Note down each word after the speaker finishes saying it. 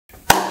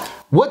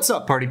What's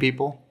up, party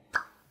people?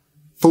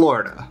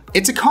 Florida.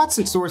 It's a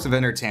constant source of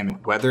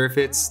entertainment, whether if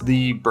it's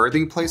the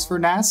birthing place for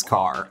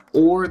NASCAR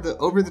or the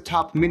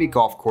over-the-top mini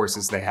golf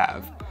courses they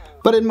have.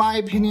 But in my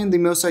opinion, the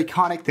most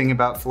iconic thing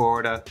about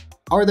Florida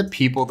are the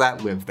people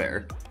that live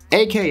there,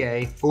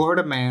 aka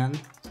Florida man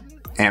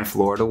and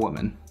Florida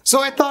woman. So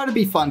I thought it'd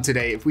be fun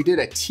today if we did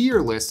a tier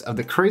list of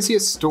the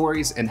craziest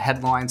stories and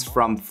headlines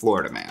from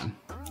Florida man.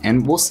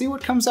 And we'll see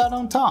what comes out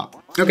on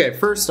top. Okay,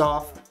 first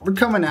off, we're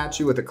coming at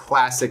you with a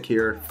classic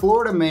here.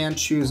 Florida man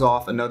chews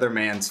off another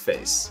man's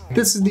face.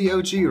 This is the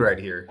OG right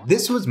here.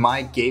 This was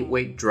my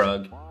gateway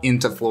drug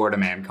into Florida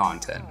man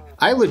content.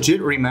 I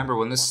legit remember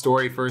when this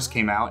story first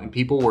came out and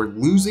people were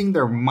losing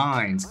their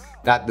minds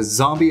that the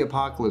zombie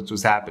apocalypse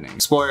was happening.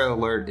 Spoiler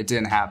alert, it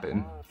didn't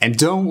happen. And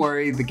don't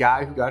worry, the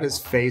guy who got his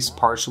face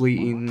partially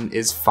eaten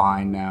is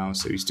fine now,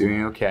 so he's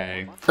doing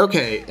okay.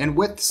 Okay, and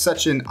with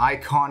such an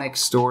iconic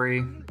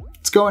story,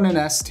 it's going in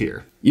S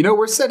tier. You know,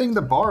 we're setting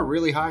the bar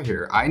really high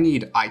here. I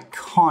need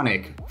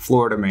iconic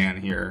Florida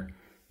man here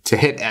to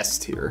hit S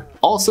tier.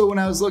 Also, when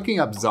I was looking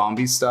up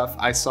zombie stuff,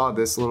 I saw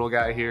this little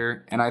guy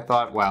here and I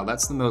thought, wow,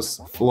 that's the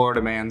most Florida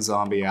man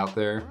zombie out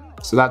there.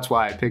 So that's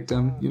why I picked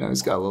him. You know,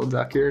 he's got a little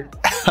duck here.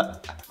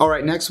 All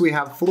right, next we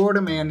have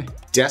Florida man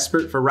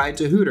desperate for ride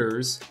to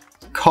Hooters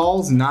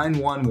calls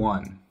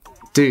 911.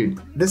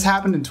 Dude, this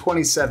happened in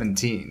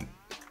 2017.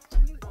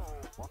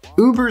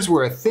 Ubers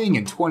were a thing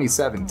in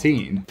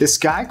 2017. This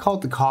guy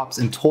called the cops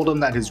and told them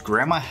that his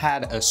grandma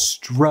had a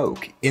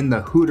stroke in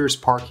the Hooters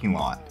parking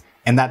lot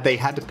and that they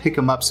had to pick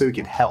him up so he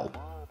could help.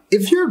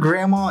 If your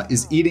grandma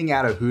is eating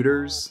at a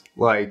Hooters,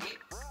 like,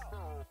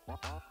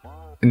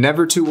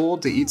 never too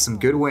old to eat some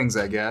good wings,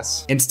 I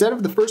guess. Instead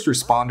of the first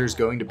responders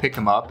going to pick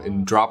him up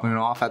and dropping him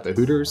off at the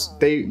Hooters,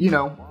 they, you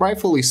know,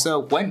 rightfully so,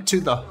 went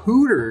to the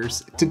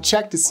Hooters to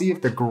check to see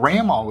if the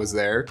grandma was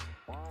there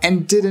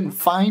and didn't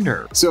find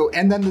her. So,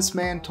 and then this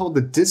man told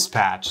the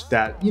dispatch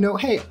that, you know,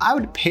 hey, I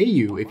would pay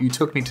you if you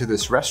took me to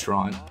this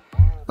restaurant.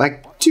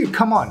 Like, dude,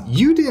 come on.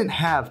 You didn't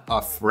have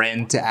a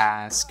friend to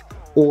ask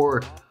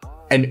or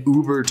an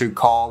Uber to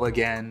call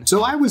again.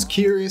 So I was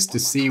curious to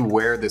see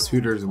where this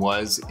Hooters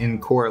was in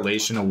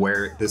correlation of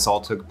where this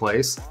all took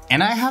place.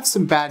 And I have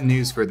some bad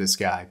news for this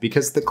guy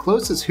because the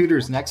closest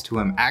Hooters next to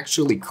him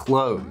actually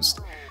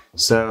closed.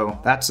 So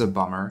that's a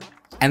bummer.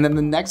 And then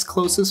the next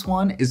closest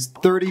one is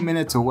 30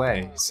 minutes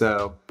away.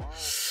 So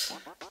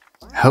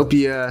hope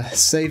you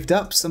saved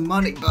up some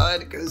money, bud,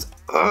 because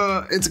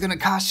it's gonna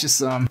cost you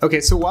some. Okay,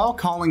 so while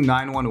calling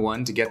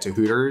 911 to get to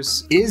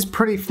Hooters is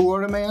pretty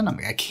Florida man, I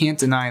mean, I can't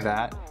deny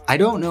that. I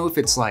don't know if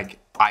it's like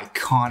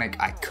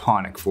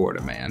iconic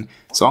Florida man.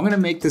 So I'm gonna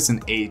make this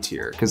an A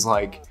tier, because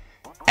like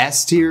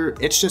S tier,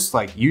 it's just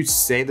like you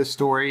say the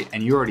story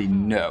and you already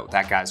know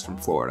that guy's from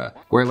Florida.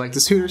 Where like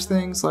this Hooters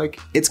thing's like,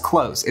 it's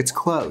close,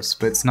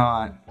 but it's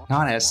not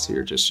S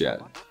tier just yet.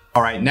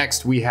 All right,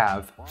 next we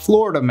have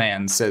Florida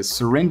man says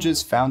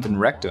syringes found in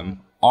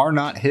rectum are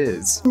not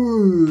his.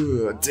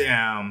 Ooh,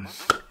 damn.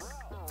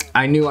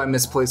 I knew I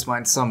misplaced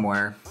mine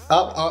somewhere.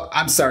 Oh,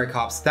 I'm sorry,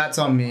 cops. That's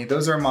on me.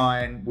 Those are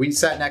mine. We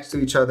sat next to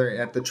each other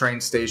at the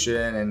train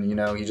station and, you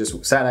know, he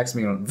just sat next to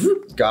me and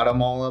got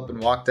them all up and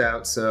walked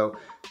out. So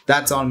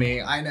that's on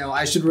me. I know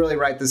I should really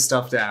write this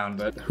stuff down,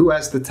 but who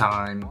has the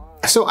time?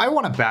 So I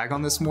want to bag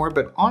on this more,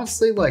 but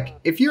honestly, like,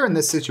 if you're in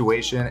this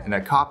situation and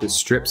a cop is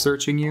strip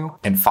searching you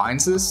and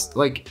finds this,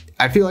 like,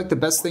 I feel like the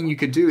best thing you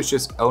could do is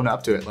just own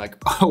up to it. Like,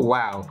 oh,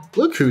 wow,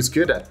 look who's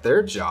good at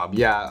their job.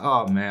 Yeah,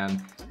 oh,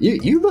 man.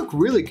 You look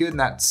really good in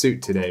that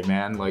suit today,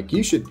 man. Like,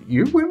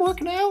 you've been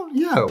working out?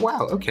 Yeah,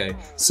 wow, okay.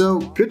 So,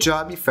 good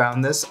job you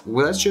found this.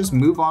 Well, let's just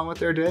move on with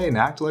their day and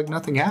act like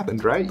nothing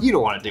happened, right? You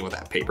don't want to deal with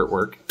that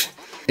paperwork.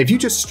 If you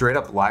just straight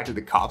up lie to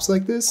the cops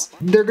like this,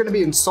 they're gonna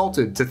be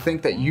insulted to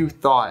think that you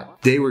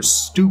thought they were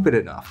stupid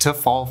enough to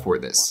fall for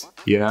this,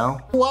 you know?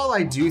 While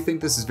I do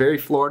think this is very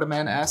Florida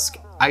man-esque,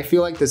 I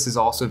feel like this is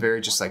also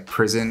very just like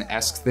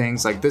prison-esque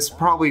things. Like this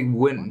probably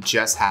wouldn't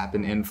just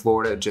happen in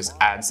Florida, it just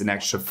adds an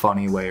extra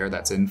funny layer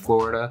that's in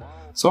Florida.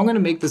 So I'm gonna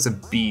make this a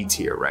B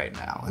tier right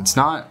now. It's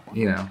not,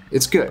 you know,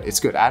 it's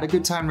good. I had a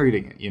good time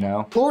reading it, you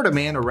know? Florida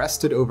man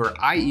arrested over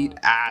I eat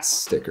ass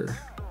sticker.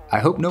 I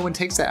hope no one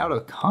takes that out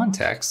of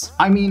context.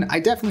 I mean, I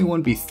definitely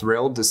wouldn't be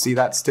thrilled to see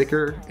that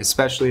sticker,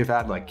 especially if I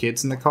had like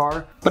kids in the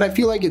car, but I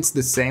feel like it's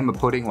the same of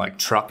putting like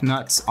truck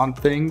nuts on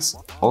things.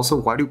 Also,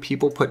 why do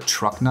people put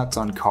truck nuts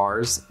on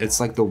cars?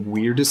 It's like the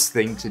weirdest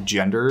thing to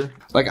gender.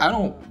 Like, I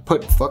don't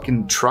put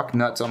fucking truck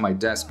nuts on my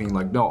desk being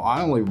like, no,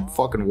 I only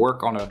fucking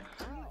work on a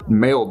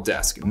male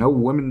desk, no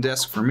women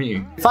desk for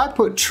me. If I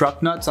put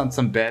truck nuts on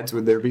some beds,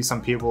 would there be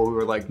some people who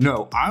are like,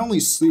 no, I only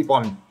sleep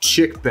on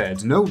chick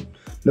beds, no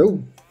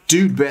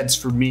dude beds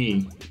for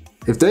me.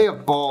 If they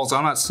have balls,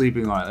 I'm not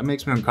sleeping on it. That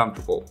makes me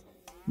uncomfortable.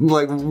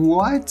 Like,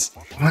 what?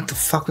 What the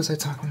fuck was I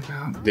talking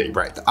about? Yeah,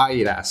 right, the I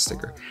eat ass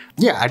sticker.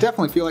 Yeah, I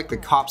definitely feel like the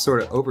cop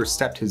sort of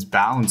overstepped his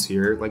bounds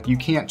here. Like, you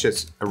can't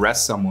just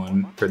arrest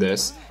someone for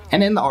this.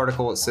 And in the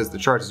article, it says the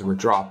charges were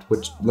dropped,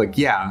 which, like,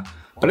 yeah,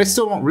 but I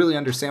still don't really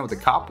understand what the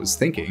cop was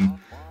thinking.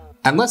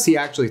 Unless he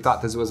actually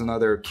thought this was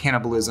another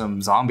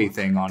cannibalism zombie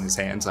thing on his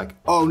hands, like,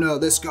 oh no,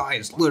 this guy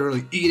is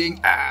literally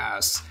eating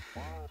ass.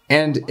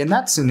 And in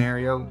that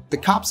scenario, the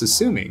cop's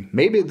assuming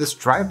maybe this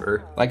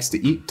driver likes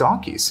to eat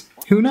donkeys.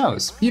 Who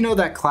knows? You know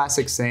that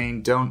classic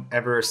saying, don't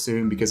ever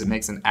assume because it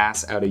makes an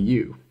ass out of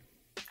you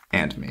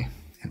and me.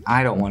 And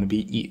I don't want to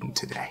be eaten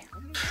today.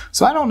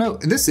 So I don't know,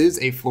 this is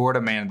a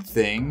Florida man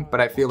thing, but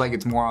I feel like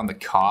it's more on the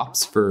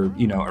cops for,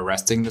 you know,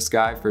 arresting this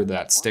guy for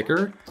that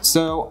sticker.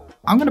 So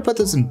I'm gonna put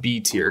this in B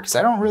tier because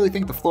I don't really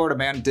think the Florida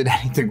man did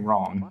anything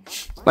wrong.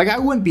 Like, I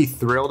wouldn't be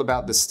thrilled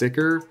about the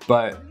sticker,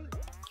 but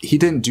he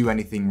didn't do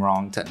anything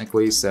wrong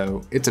technically,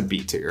 so it's a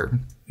B tier.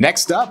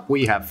 Next up,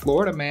 we have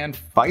Florida man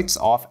fights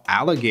off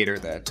alligator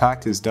that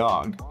attacked his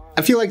dog.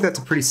 I feel like that's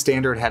a pretty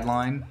standard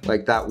headline.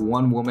 Like, that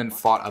one woman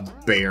fought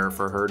a bear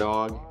for her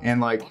dog.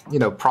 And like, you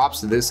know, props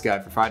to this guy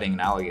for fighting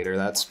an alligator.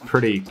 That's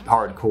pretty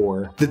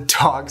hardcore. The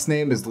dog's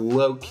name is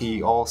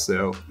Loki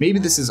also. Maybe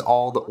this is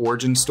all the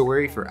origin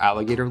story for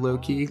alligator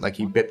Loki. Like,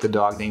 he bit the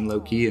dog named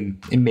Loki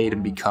and it made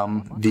him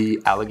become the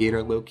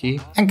alligator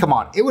Loki. And come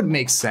on, it would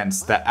make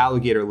sense that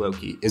alligator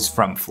Loki is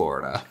from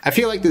Florida. I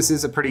feel like this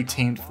is a pretty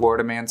tamed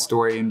Florida man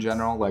story in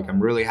general. Like,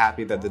 I'm really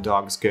happy that the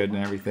dog's good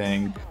and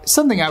everything.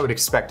 Something I would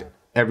expect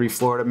every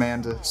Florida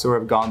man to sort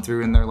of gone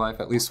through in their life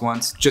at least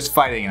once, just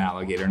fighting an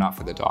alligator, not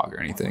for the dog or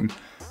anything.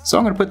 So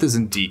I'm gonna put this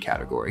in D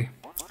category.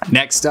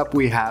 Next up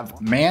we have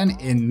man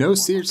in No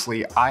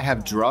Seriously, I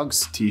Have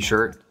Drugs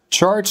t-shirt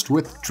charged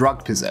with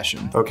drug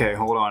possession. Okay,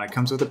 hold on, it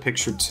comes with a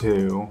picture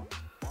too.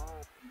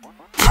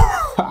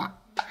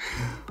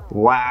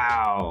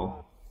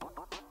 Wow.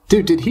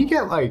 Dude, did he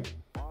get like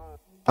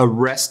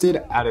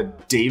arrested at a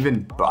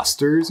Dave &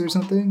 Buster's or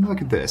something?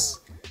 Look at this.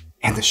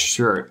 And the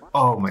shirt,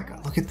 oh my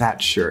God, look at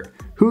that shirt.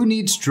 Who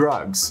needs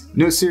drugs?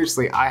 No,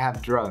 seriously, I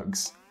have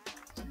drugs.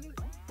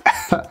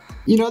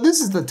 You know,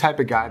 this is the type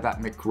of guy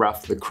that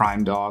McGruff the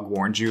crime dog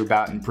warned you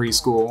about in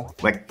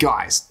preschool. Like,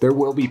 guys, there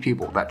will be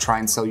people that try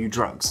and sell you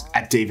drugs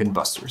at Dave &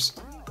 Buster's.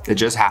 It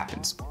just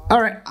happens.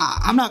 All right,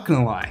 I'm not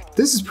gonna lie.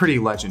 This is pretty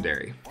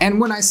legendary. And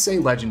when I say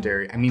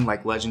legendary, I mean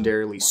like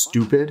legendarily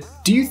stupid.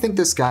 Do you think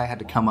this guy had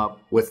to come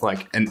up with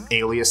like an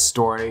alias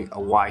story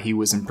of why he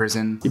was in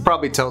prison? He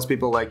probably tells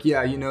people like,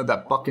 yeah, you know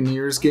that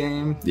Buccaneers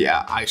game?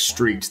 Yeah, I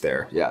streaked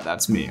there. Yeah,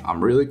 that's me.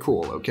 I'm really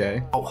cool,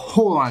 okay? Oh,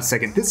 hold on a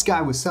second. This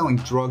guy was selling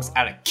drugs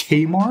at a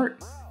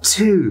Kmart?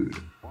 Dude.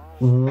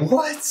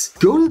 What?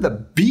 Go to the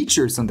beach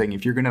or something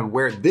if you're gonna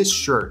wear this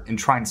shirt and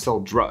try and sell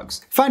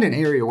drugs. Find an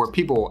area where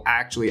people will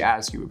actually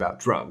ask you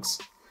about drugs.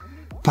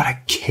 But a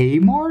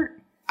Kmart?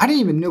 I didn't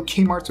even know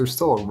Kmarts were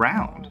still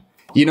around.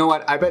 You know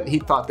what? I bet he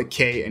thought the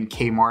K in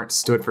Kmart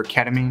stood for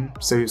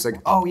ketamine. So he was like,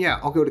 oh yeah,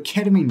 I'll go to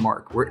Ketamine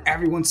Mark where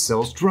everyone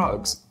sells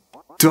drugs.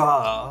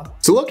 Duh.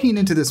 So looking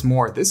into this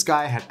more, this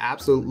guy had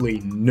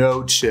absolutely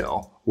no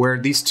chill. Where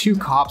these two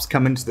cops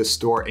come into the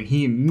store and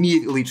he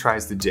immediately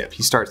tries to dip.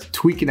 He starts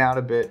tweaking out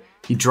a bit.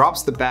 He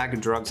drops the bag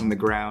of drugs on the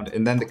ground,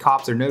 and then the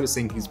cops are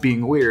noticing he's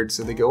being weird,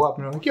 so they go up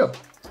and are like, yo,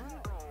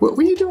 what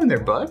are you doing there,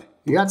 bud?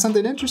 You got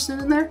something interesting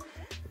in there?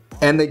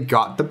 And they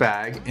got the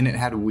bag, and it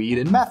had weed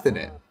and meth in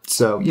it.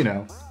 So, you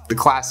know, the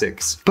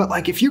classics. But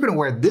like, if you're gonna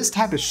wear this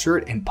type of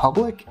shirt in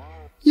public,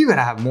 you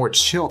gotta have more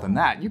chill than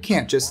that. You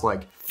can't just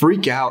like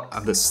freak out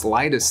of the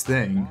slightest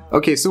thing.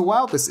 Okay, so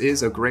while this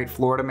is a great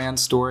Florida man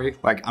story,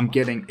 like I'm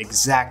getting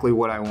exactly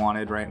what I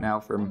wanted right now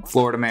from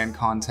Florida man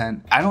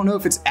content, I don't know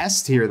if it's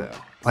S tier though.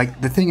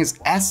 Like, the thing is,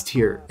 S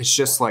tier, it's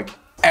just like,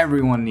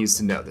 everyone needs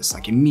to know this,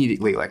 like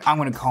immediately. Like, I'm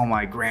gonna call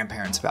my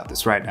grandparents about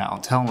this right now,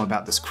 tell them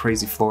about this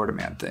crazy Florida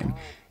man thing.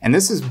 And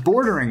this is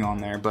bordering on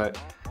there, but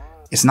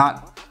it's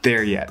not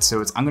there yet,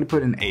 so I'm gonna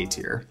put an A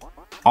tier.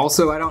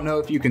 Also, I don't know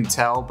if you can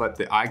tell, but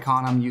the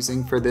icon I'm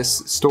using for this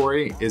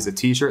story is a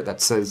t-shirt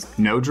that says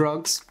no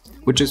drugs,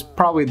 which is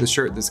probably the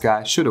shirt this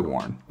guy should have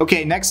worn.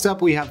 Okay, next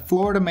up we have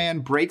Florida man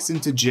breaks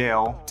into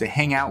jail to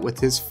hang out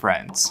with his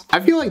friends. I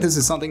feel like this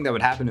is something that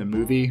would happen in a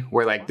movie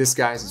where like this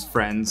guy's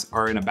friends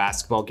are in a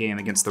basketball game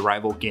against the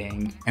rival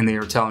gang and they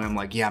are telling him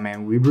like, yeah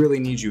man, we really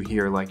need you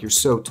here. Like, you're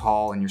so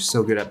tall and you're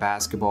so good at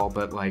basketball,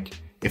 but like,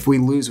 if we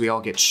lose, we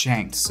all get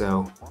shanked,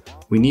 so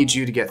we need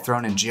you to get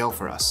thrown in jail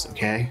for us,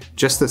 okay?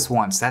 Just this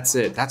once, that's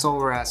it. That's all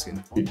we're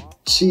asking.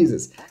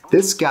 Jesus,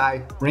 this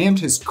guy rammed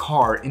his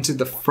car into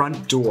the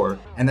front door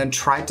and then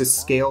tried to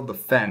scale the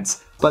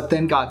fence, but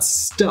then got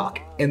stuck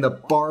in the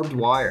barbed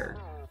wire.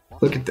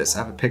 Look at this, I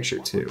have a picture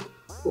too.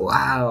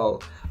 Wow.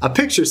 A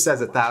picture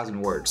says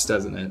 1,000 words,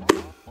 doesn't it?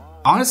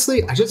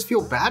 Honestly, I just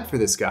feel bad for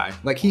this guy.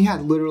 Like, he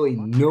had literally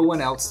no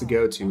one else to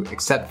go to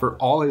except for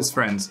all his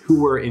friends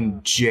who were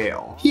in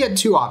jail. He had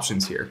two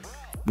options here.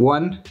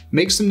 1,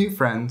 make some new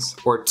friends,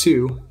 or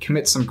 2,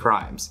 commit some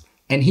crimes.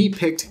 And he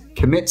picked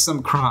commit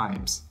some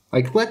crimes.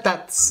 Like, let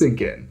that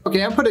sink in.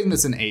 Okay, I'm putting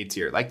this in A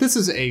tier. Like, this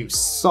is a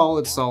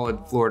solid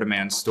Florida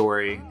man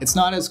story. It's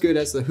not as good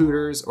as the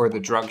Hooters or the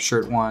drug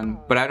shirt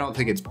one, but I don't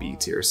think it's B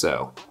tier,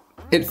 so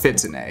it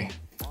fits in A.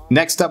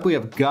 Next up, we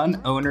have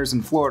gun owners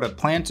in Florida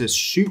plan to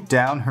shoot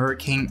down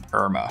Hurricane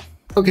Irma.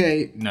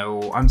 Okay,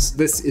 no,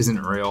 this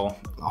isn't real.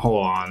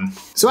 Hold on.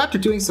 So after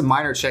doing some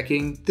minor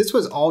checking, this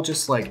was all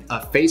just like a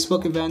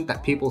Facebook event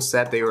that people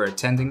said they were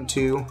attending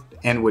to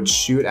and would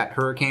shoot at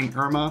Hurricane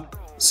Irma.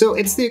 So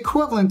it's the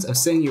equivalent of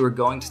saying you were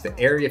going to the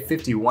Area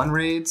 51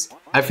 raids.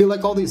 I feel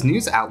like all these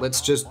news outlets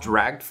just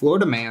dragged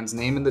Florida man's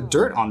name in the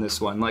dirt on this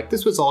one. Like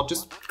this was all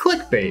just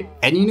clickbait.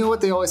 And you know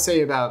what they always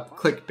say about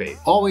clickbait?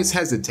 Always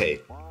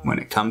hesitate when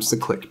it comes to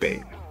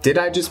clickbait. Did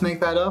I just make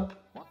that up?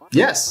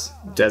 Yes.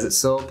 Does it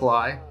still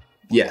apply?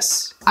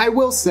 Yes. I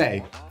will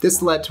say,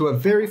 this led to a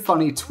very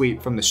funny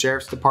tweet from the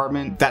sheriff's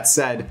department that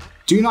said,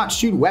 "Do not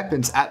shoot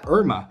weapons at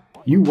Irma.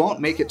 You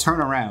won't make it turn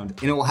around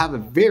and it will have a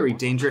very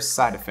dangerous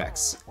side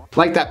effects."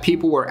 Like that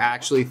people were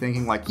actually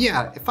thinking like,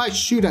 yeah, if I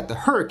shoot at the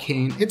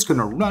hurricane, it's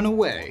gonna run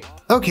away.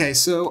 Okay,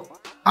 so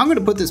I'm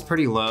gonna put this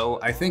pretty low.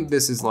 I think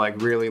this is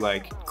like really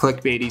like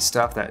clickbaity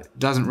stuff that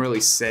doesn't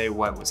really say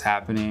what was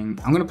happening.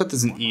 I'm gonna put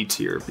this in E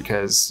tier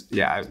because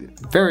yeah,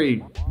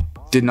 very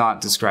did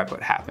not describe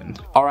what happened.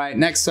 All right,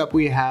 next up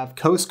we have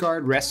Coast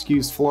Guard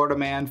rescues Florida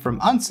man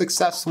from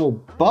unsuccessful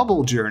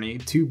bubble journey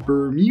to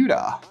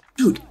Bermuda.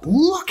 Dude,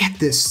 look at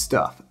this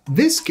stuff.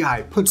 This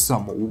guy put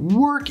some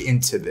work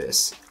into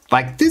this.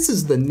 Like this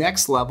is the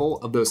next level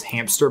of those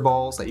hamster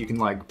balls that you can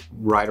like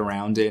ride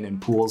around in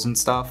pools and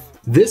stuff.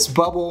 This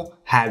bubble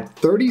had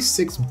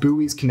 36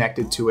 buoys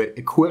connected to it,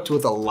 equipped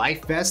with a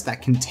life vest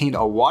that contained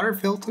a water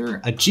filter,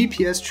 a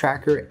GPS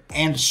tracker,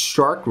 and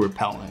shark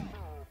repellent.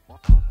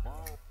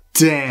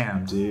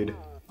 Damn, dude.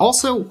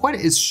 Also, what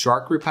is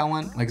shark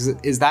repellent? Like,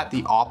 is that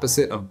the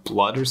opposite of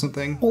blood or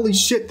something? Holy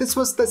shit, this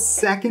was the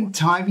second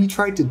time he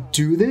tried to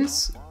do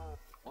this?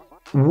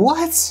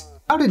 What?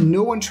 How did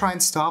no one try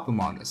and stop him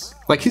on this?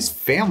 Like, his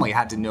family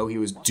had to know he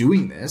was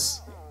doing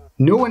this.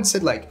 No one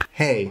said like,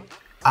 hey,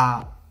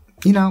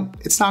 you know,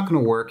 it's not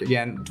gonna work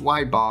again.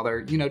 Why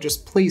bother? You know,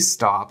 just please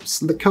stop.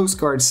 So the Coast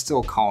Guard's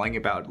still calling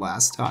about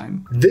last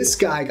time. This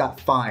guy got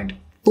fined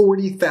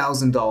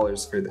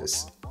 $40,000 for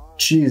this.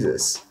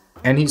 Jesus.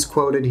 And he's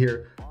quoted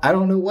here, "I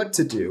don't know what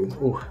to do.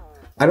 Ooh,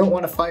 I don't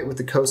want to fight with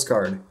the Coast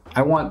Guard.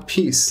 I want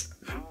peace.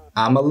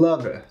 I'm a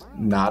lover,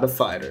 not a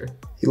fighter."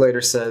 He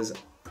later says,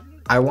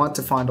 "I want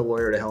to find a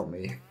lawyer to help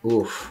me."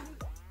 Oof,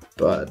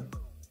 bud,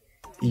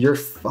 you're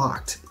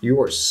fucked.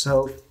 You are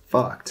so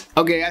fucked.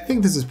 Okay, I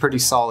think this is pretty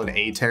solid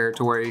A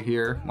territory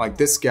here. Like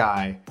this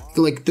guy,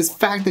 like this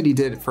fact that he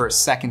did it for a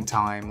second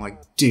time,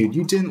 like dude,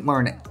 you didn't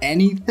learn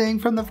anything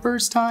from the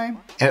first time.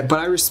 But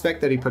I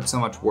respect that he put so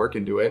much work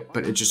into it,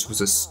 but it just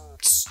was a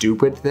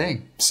stupid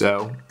thing.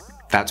 So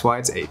that's why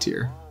it's A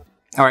tier.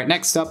 All right,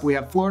 next up we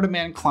have Florida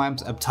man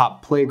climbs up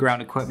top playground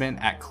equipment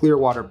at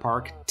Clearwater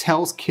Park,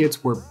 tells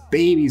kids where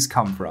babies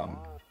come from.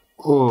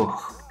 Ugh,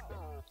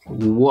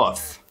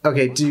 woof.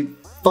 Okay, dude,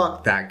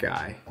 fuck that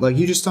guy. Like,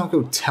 you just don't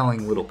go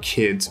telling little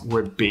kids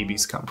where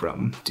babies come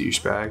from,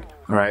 douchebag.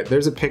 All right,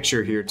 there's a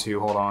picture here too,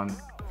 hold on.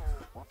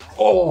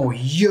 Oh,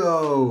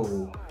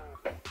 yo.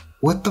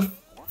 What the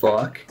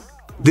fuck?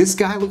 This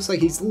guy looks like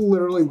he's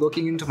literally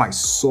looking into my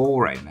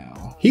soul right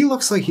now. He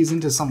looks like he's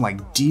into some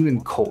like demon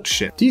cult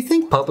shit. Do you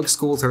think public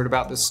schools heard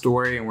about this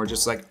story and were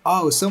just like,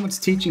 oh, someone's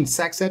teaching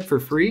sex ed for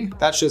free?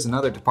 That's just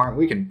another department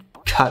we can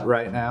cut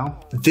right now.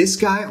 This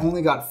guy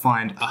only got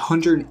fined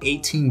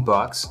 118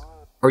 bucks.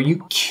 Are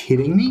you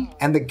kidding me?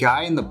 And the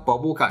guy in the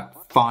bubble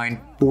got fined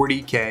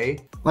 40K?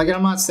 Like,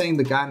 I'm not saying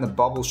the guy in the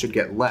bubble should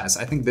get less.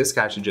 I think this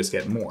guy should just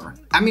get more.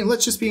 I mean,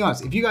 let's just be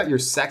honest. If you got your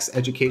sex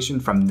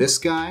education from this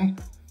guy,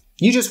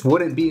 you just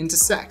wouldn't be into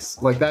sex.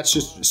 Like, that's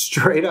just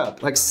straight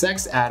up. Like,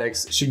 sex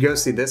addicts should go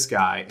see this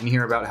guy and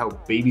hear about how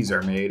babies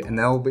are made, and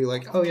they'll be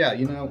like, oh yeah,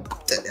 you know,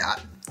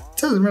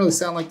 doesn't really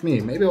sound like me.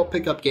 Maybe I'll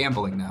pick up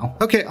gambling now.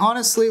 Okay,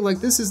 honestly, like,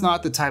 this is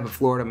not the type of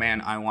Florida man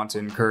I want to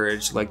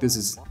encourage. Like, this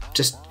is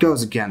just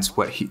goes against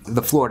what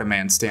the Florida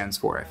man stands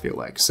for, I feel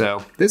like.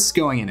 So this is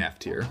going in F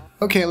tier.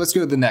 Okay, let's go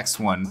to the next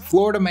one.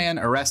 Florida man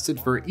arrested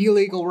for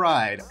illegal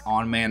ride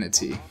on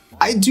manatee.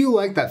 I do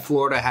like that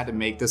Florida had to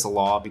make this a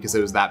law because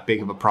it was that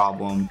big of a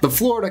problem. The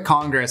Florida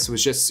Congress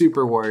was just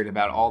super worried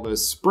about all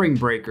those spring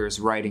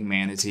breakers riding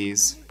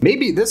manatees.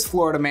 Maybe this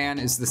Florida man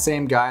is the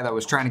same guy that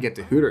was trying to get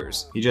to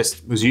Hooters. He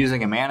just was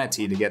using a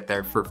manatee to get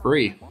there for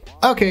free.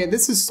 Okay,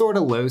 this is sort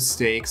of low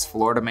stakes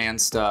Florida man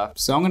stuff,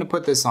 so I'm gonna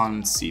put this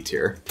on C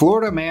tier.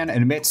 Florida man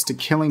admits to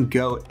killing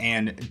goat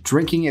and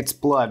drinking its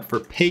blood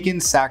for pagan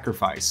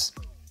sacrifice.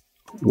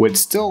 Would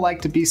still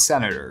like to be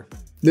senator.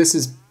 This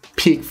is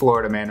peak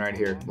Florida man right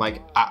here.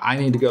 Like, I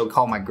need to go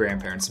call my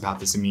grandparents about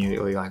this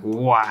immediately. Like,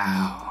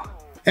 wow.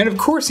 And of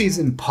course he's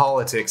in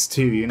politics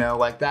too, you know,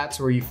 like that's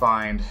where you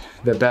find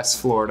the best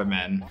Florida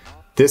men.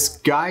 This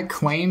guy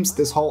claims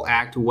this whole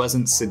act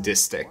wasn't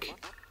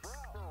sadistic.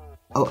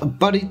 Oh,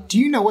 buddy, do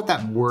you know what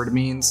that word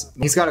means?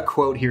 He's got a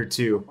quote here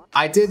too.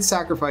 "I did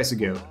sacrifice a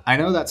goat. I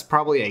know that's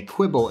probably a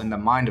quibble in the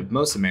mind of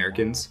most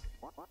Americans."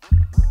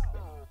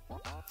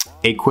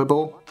 A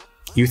quibble?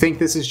 You think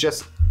this is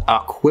just a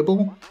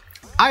quibble?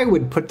 I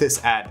would put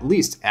this at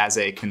least as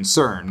a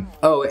concern.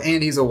 Oh,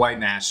 and he's a white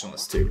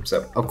nationalist too,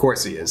 so of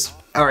course he is.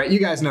 All right, you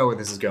guys know where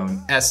this is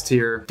going. S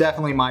tier,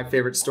 definitely my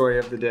favorite story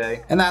of the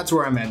day. And that's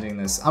where I'm ending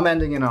this. I'm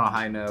ending it on a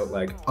high note,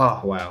 like, oh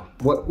wow,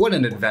 what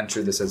an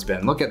adventure this has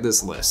been. Look at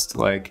this list.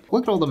 Like,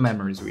 look at all the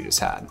memories we just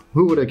had.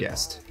 Who would have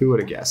guessed? Who would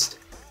have guessed?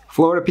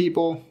 Florida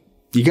people,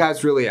 you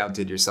guys really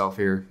outdid yourself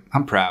here.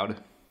 I'm proud.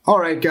 All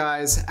right,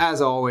 guys, as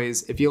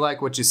always, if you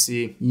like what you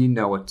see, you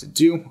know what to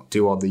do.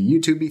 Do all the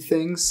YouTubey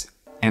things,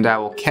 and I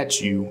will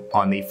catch you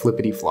on the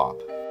flippity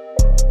flop.